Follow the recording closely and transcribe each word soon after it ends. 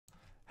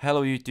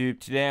Hello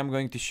YouTube, today I'm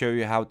going to show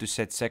you how to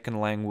set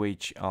second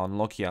language on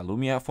Nokia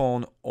Lumia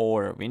phone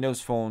or Windows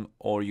phone,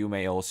 or you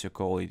may also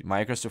call it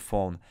Microsoft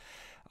phone.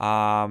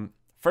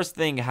 First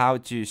thing, how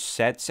to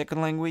set second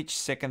language.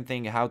 Second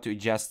thing, how to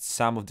adjust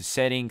some of the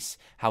settings,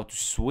 how to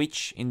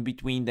switch in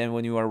between them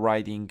when you are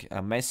writing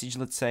a message,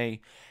 let's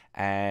say,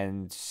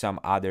 and some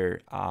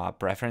other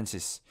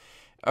preferences.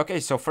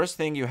 Okay, so first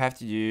thing you have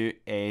to do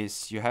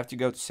is you have to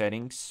go to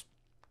settings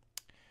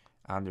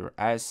under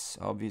S,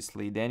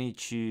 obviously. Then you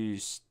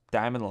choose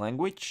time and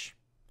language.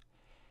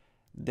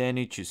 Then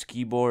you choose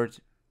keyboard.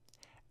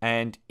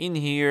 And in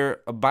here,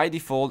 by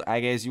default,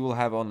 I guess you will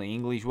have only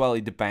English. Well,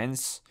 it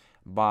depends,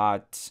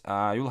 but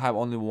you'll have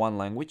only one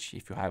language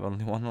if you have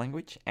only one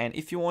language. And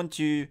if you want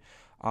to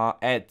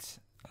add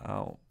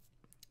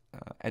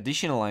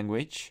additional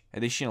language,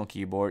 additional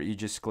keyboard, you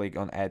just click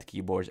on add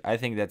keyboards. I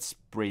think that's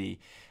pretty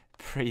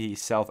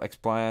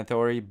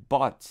self-explanatory,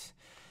 but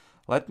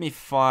let me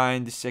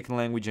find the second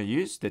language I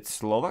use. That's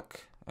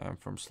Slovak. I'm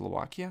from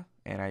Slovakia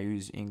and I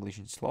use English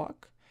and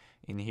Slovak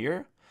in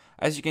here.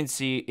 As you can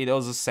see, it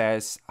also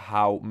says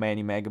how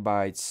many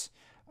megabytes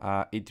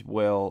it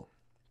will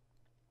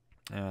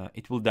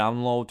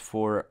download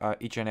for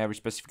each and every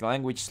specific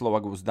language.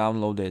 Slovak was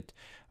downloaded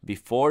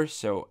before,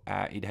 so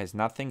it has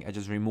nothing. I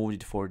just removed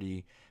it for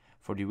the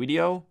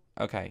video.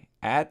 Okay,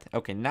 add.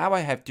 Okay, now I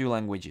have two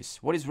languages.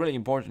 What is really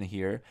important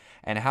here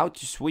and how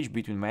to switch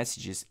between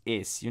messages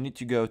is you need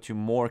to go to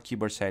more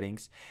keyboard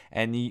settings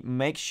and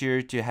make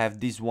sure to have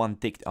this one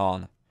ticked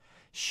on.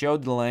 Show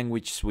the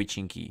language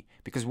switching key,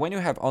 because when you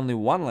have only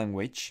one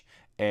language,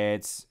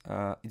 it's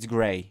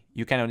gray.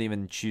 You cannot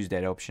even choose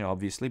that option,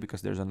 obviously,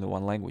 because there's only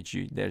one language.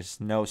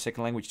 There's no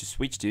second language to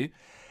switch to.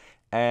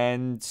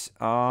 And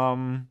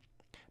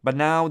but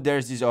now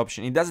there's this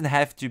option. It doesn't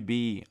have to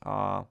be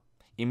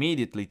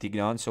immediately ticked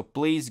on, so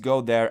please go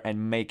there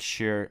and make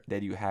sure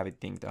that you have it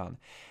ticked on.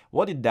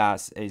 What it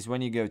does is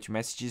when you go to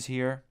messages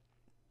here,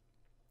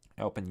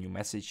 open new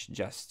message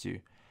just to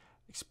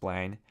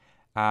explain,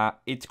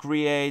 it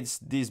creates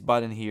this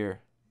button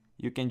here.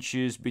 You can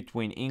choose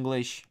between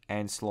English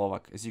and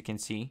Slovak, as you can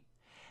see.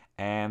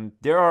 And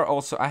there are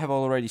also, I have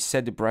already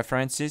set the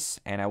preferences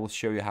and I will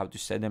show you how to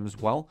set them as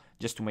well,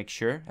 just to make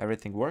sure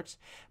everything works.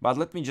 But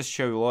let me just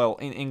show you, well,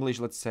 in English,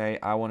 let's say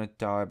I want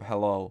to type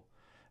hello.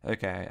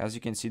 Okay, as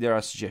you can see, there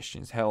are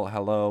suggestions.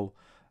 Hello,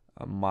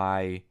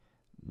 my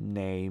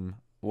name,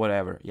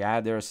 whatever.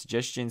 Yeah, there are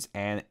suggestions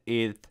and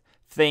it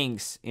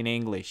thinks in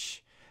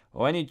English.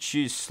 When you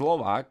choose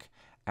Slovak,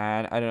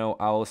 and I don't know,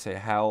 I will say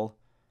hell.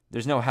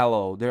 There's no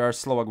hello, there are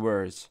Slovak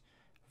words.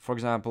 For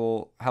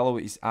example, hello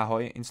is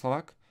ahoj in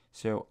Slovak.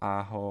 So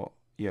ahoj,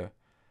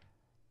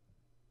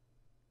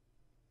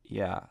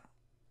 yeah,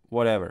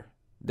 whatever.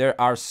 There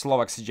are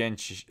Slovak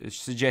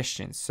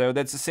suggestions. So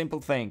that's a simple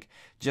thing.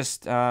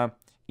 Just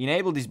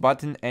enable this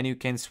button and you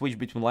can switch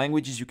between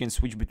languages. You can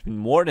switch between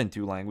more than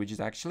two languages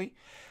actually.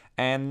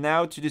 And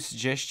now to the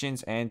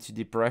suggestions and to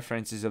the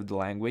preferences of the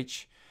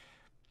language.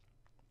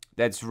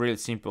 That's really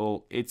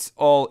simple. It's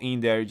all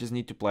in there. You just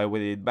need to play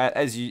with it. But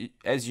as you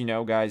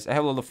know, guys, I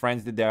have a lot of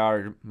friends that they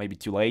are maybe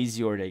too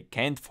lazy or they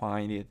can't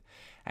find it,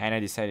 and I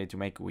decided to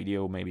make a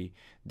video. Maybe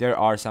there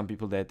are some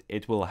people that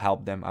it will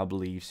help them, I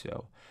believe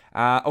so.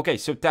 Okay,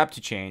 so tap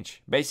to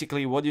change.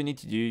 Basically, what you need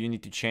to do, you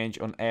need to change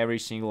on every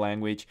single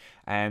language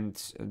and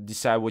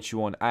decide what you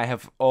want. I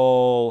have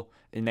all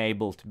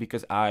enabled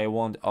because I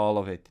want all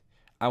of it.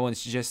 I want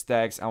suggest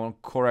text, I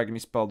want correct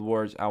misspelled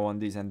words, I want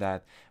this and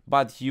that.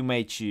 But you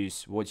may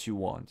choose what you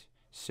want.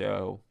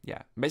 So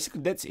yeah, basically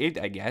that's it,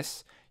 I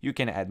guess. You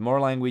can add more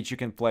language, you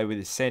can play with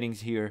the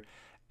settings here,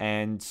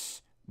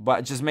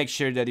 but just make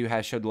sure that you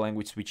have show the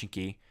language switching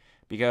key,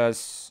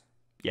 because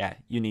yeah,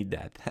 you need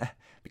that.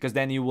 Because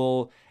then you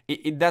will,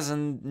 it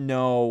doesn't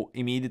know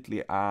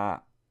immediately.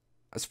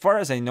 As far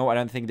as I know, I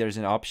don't think there's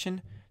an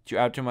option to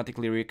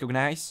automatically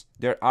recognize.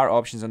 There are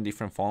options on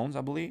different phones,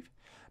 I believe.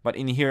 But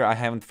in here, I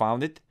haven't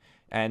found it,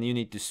 and you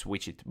need to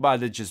switch it.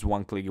 But it's just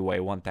one click away,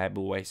 one tab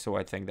away, so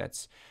I think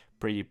that's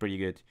pretty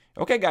good.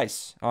 Okay,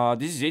 guys,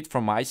 this is it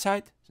from my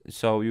side.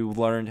 So you've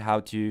learned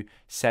how to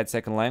set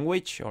second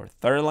language or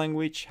third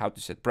language, how to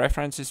set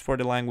preferences for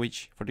the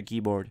language, for the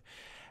keyboard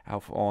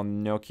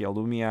on Nokia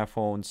Lumia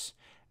phones.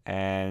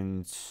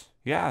 And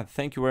yeah,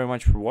 thank you very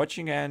much for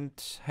watching and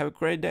have a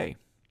great day.